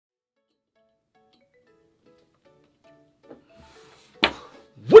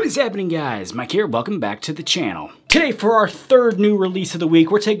What is happening, guys? Mike here, welcome back to the channel. Today, for our third new release of the week,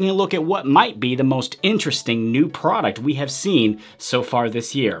 we're taking a look at what might be the most interesting new product we have seen so far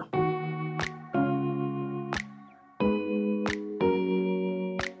this year.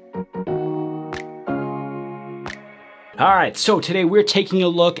 Alright, so today we're taking a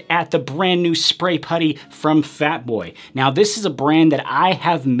look at the brand new spray putty from FATBOY. Now, this is a brand that I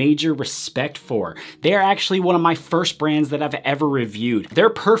have major respect for. They're actually one of my first brands that I've ever reviewed.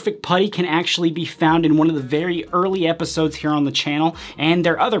 Their Perfect Putty can actually be found in one of the very early episodes here on the channel, and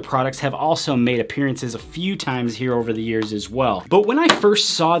their other products have also made appearances a few times here over the years as well. But when I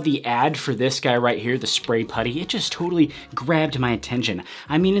first saw the ad for this guy right here, the spray putty, it just totally grabbed my attention.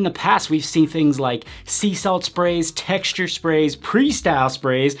 I mean, in the past, we've seen things like sea salt sprays, texture sprays, pre-style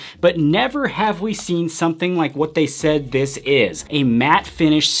sprays, but never have we seen something like what they said this is, a matte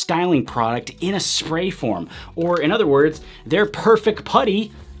finish styling product in a spray form, or in other words, their Perfect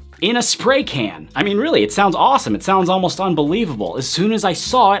Putty in a spray can. I mean, really, it sounds awesome. It sounds almost unbelievable. As soon as I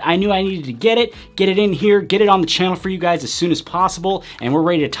saw it, I knew I needed to get it in here, get it on the channel for you guys as soon as possible, and we're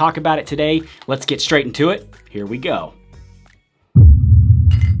ready to talk about it today. Let's get straight into it. Here we go.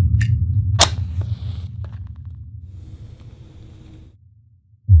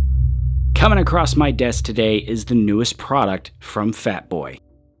 Coming across my desk today is the newest product from FATBOY,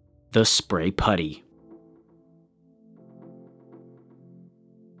 the Spray Putty.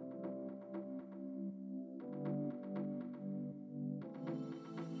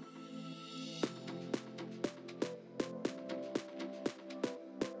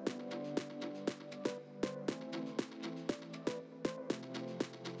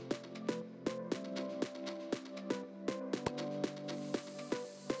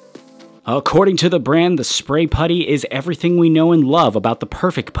 According to the brand, the Spray Putty is everything we know and love about the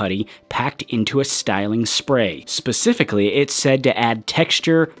Perfect Putty packed into a styling spray. Specifically, it's said to add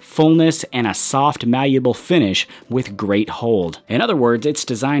texture, fullness, and a soft, malleable finish with great hold. In other words, it's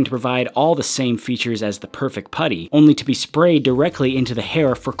designed to provide all the same features as the Perfect Putty, only to be sprayed directly into the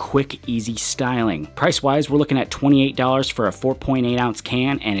hair for quick, easy styling. Price-wise, we're looking at $28 for a 4.8 ounce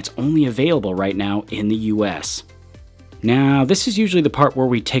can, and it's only available right now in the US. Now, this is usually the part where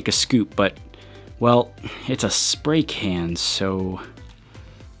we take a scoop, but, well, it's a spray can, so,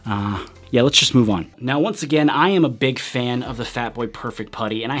 yeah, let's just move on. Now, once again, I am a big fan of the FATBOY Perfect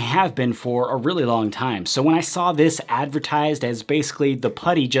Putty, and I have been for a really long time. So when I saw this advertised as basically the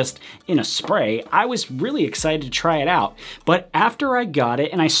putty just in a spray, I was really excited to try it out. But after I got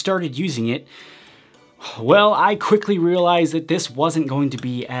it and I started using it, well, I quickly realized that this wasn't going to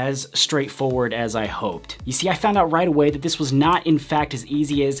be as straightforward as I hoped. You see, I found out right away that this was not in fact as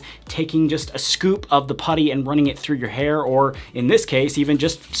easy as taking just a scoop of the putty and running it through your hair, or in this case, even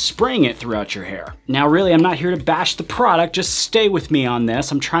just spraying it throughout your hair. Now, really, I'm not here to bash the product, just stay with me on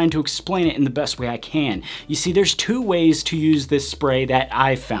this. I'm trying to explain it in the best way I can. You see, there's two ways to use this spray that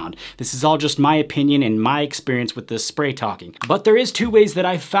I've found. This is all just my opinion and my experience with this spray talking. But there is two ways that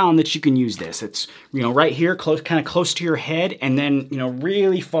I've found that you can use this. It's, right here, kind of close to your head, and then,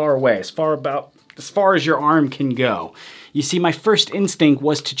 really far away, as far as your arm can go. You see, my first instinct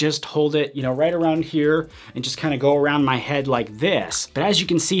was to just hold it, right around here and just kind of go around my head like this. But as you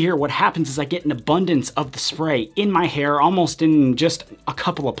can see here, what happens is I get an abundance of the spray in my hair, almost in just a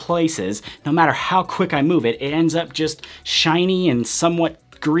couple of places. No matter how quick I move it, it ends up just shiny and somewhat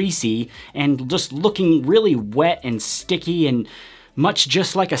greasy and just looking really wet and sticky and much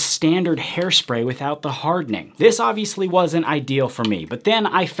just like a standard hairspray without the hardening. This obviously wasn't ideal for me, but then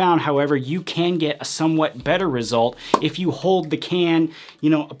I found, however, you can get a somewhat better result if you hold the can,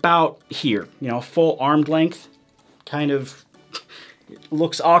 about here, full arm length. Kind of, it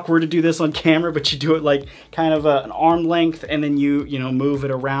looks awkward to do this on camera, but you do it like kind of an arm length, and then you move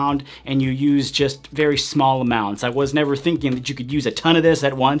it around, and you use just very small amounts. I was never thinking that you could use a ton of this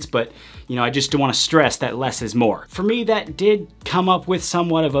at once, but I just want to stress that less is more. For me, that did come up with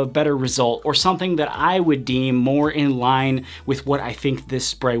somewhat of a better result, or something that I would deem more in line with what I think this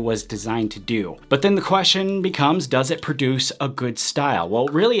spray was designed to do. But then the question becomes, does it produce a good style? Well,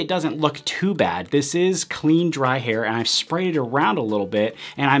 really, it doesn't look too bad. This is clean, dry hair, and I've sprayed it around a little bit,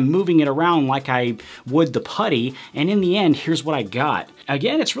 and I'm moving it around like I would the putty, and in the end, here's what I got.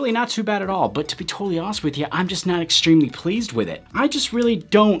 Again, it's really not too bad at all, but to be totally honest with you, I'm just not extremely pleased with it. I just really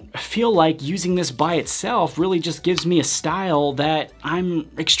don't feel like using this by itself really just gives me a style that I'm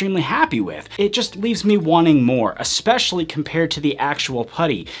extremely happy with. It just leaves me wanting more, especially compared to the actual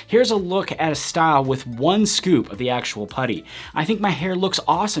putty. Here's a look at a style with one scoop of the actual putty. I think my hair looks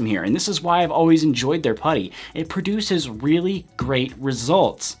awesome here, and this is why I've always enjoyed their putty. It produces really great great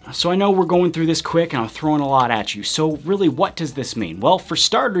results. So I know we're going through this quick and I'm throwing a lot at you. So really, what does this mean? Well, for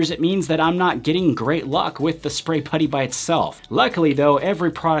starters, it means that I'm not getting great luck with the spray putty by itself. Luckily though,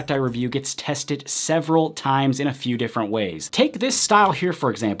 every product I review gets tested several times in a few different ways. Take this style here for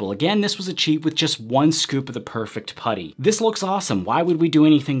example. Again, this was achieved with just 1 scoop of the Perfect Putty. This looks awesome. Why would we do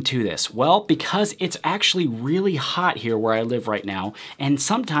anything to this? Well, because it's actually really hot here where I live right now, and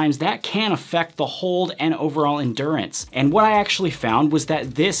sometimes that can affect the hold and overall endurance. And what I actually found was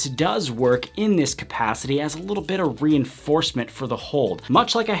that this does work in this capacity as a little bit of reinforcement for the hold,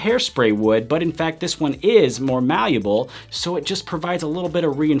 much like a hairspray would, but in fact this one is more malleable, so it just provides a little bit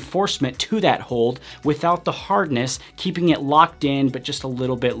of reinforcement to that hold without the hardness, keeping it locked in but just a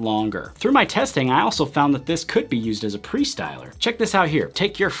little bit longer. Through my testing, I also found that this could be used as a pre-styler. Check this out here.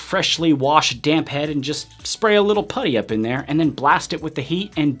 Take your freshly washed damp head and just spray a little putty up in there and then blast it with the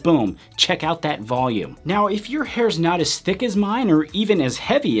heat and boom, check out that volume. Now, if your hair's not as thick as mine or even as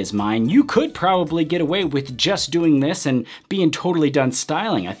heavy as mine, you could probably get away with just doing this and being totally done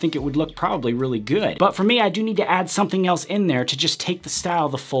styling. I think it would look probably really good. But for me, I do need to add something else in there to just take the style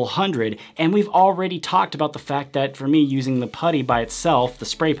the full 100. And we've already talked about the fact that for me, using the putty by itself, the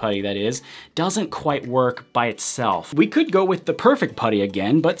spray putty that is, doesn't quite work by itself. We could go with the Perfect Putty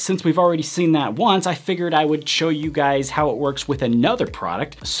again, but since we've already seen that once, I figured I would show you guys how it works with another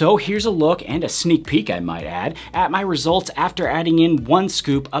product. So here's a look and a sneak peek, I might add, at my results after adding in 1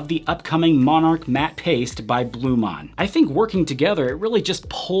 scoop of the upcoming Monarch Matte Paste by Blumaan. I think working together, it really just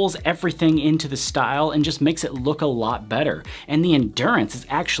pulls everything into the style and just makes it look a lot better. And the endurance is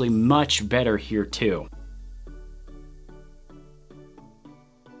actually much better here too.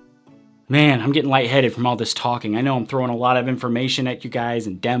 Man, I'm getting lightheaded from all this talking. I know I'm throwing a lot of information at you guys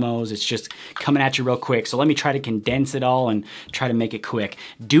and demos. It's just coming at you real quick. So let me try to condense it all and try to make it quick.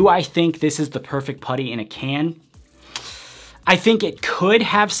 Do I think this is the Perfect Putty in a can? I think it could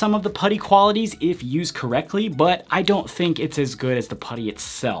have some of the putty qualities if used correctly, but I don't think it's as good as the putty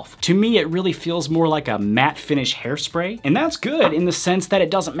itself. To me, it really feels more like a matte finish hairspray, and that's good in the sense that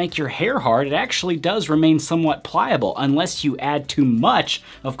it doesn't make your hair hard. It actually does remain somewhat pliable, unless you add too much,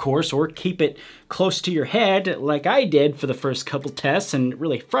 of course, or keep it close to your head like I did for the first couple tests, and it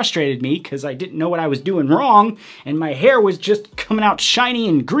really frustrated me because I didn't know what I was doing wrong and my hair was just coming out shiny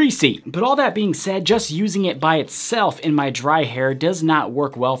and greasy. But all that being said, just using it by itself in my dry hair does not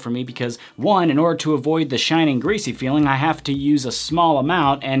work well for me because 1, in order to avoid the shiny and greasy feeling, I have to use a small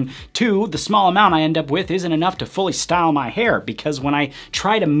amount, and 2, the small amount I end up with isn't enough to fully style my hair because when I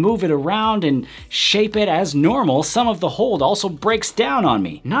try to move it around and shape it as normal, some of the hold also breaks down on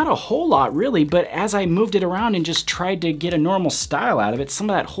me. Not a whole lot really, but as I moved it around and just tried to get a normal style out of it,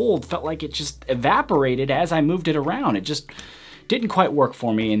 some of that hold felt like it just evaporated as I moved it around. It just didn't quite work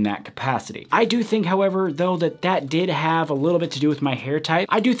for me in that capacity. I do think, however, though, that did have a little bit to do with my hair type.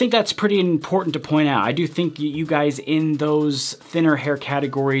 I do think that's pretty important to point out. I do think you guys in those thinner hair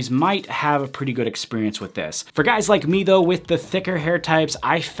categories might have a pretty good experience with this. For guys like me though, with the thicker hair types,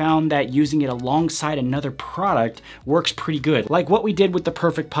 I found that using it alongside another product works pretty good. Like what we did with the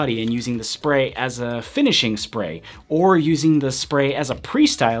Perfect Putty and using the spray as a finishing spray, or using the spray as a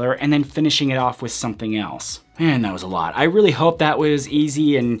pre-styler and then finishing it off with something else. Man, that was a lot. I really hope that was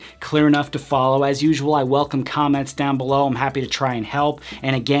easy and clear enough to follow. As usual, I welcome comments down below. I'm happy to try and help.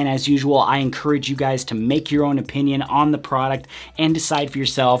 And again, as usual, I encourage you guys to make your own opinion on the product and decide for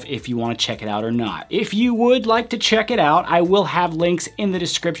yourself if you want to check it out or not. If you would like to check it out, I will have links in the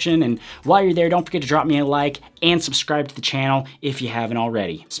description. And while you're there, don't forget to drop me a like and subscribe to the channel if you haven't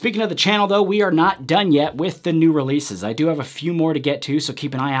already. Speaking of the channel though, we are not done yet with the new releases. I do have a few more to get to, so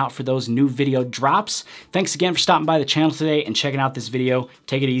keep an eye out for those new video drops. Thanks again for stopping by the channel today and checking out this video.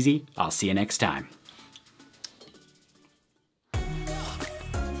 Take it easy. I'll see you next time.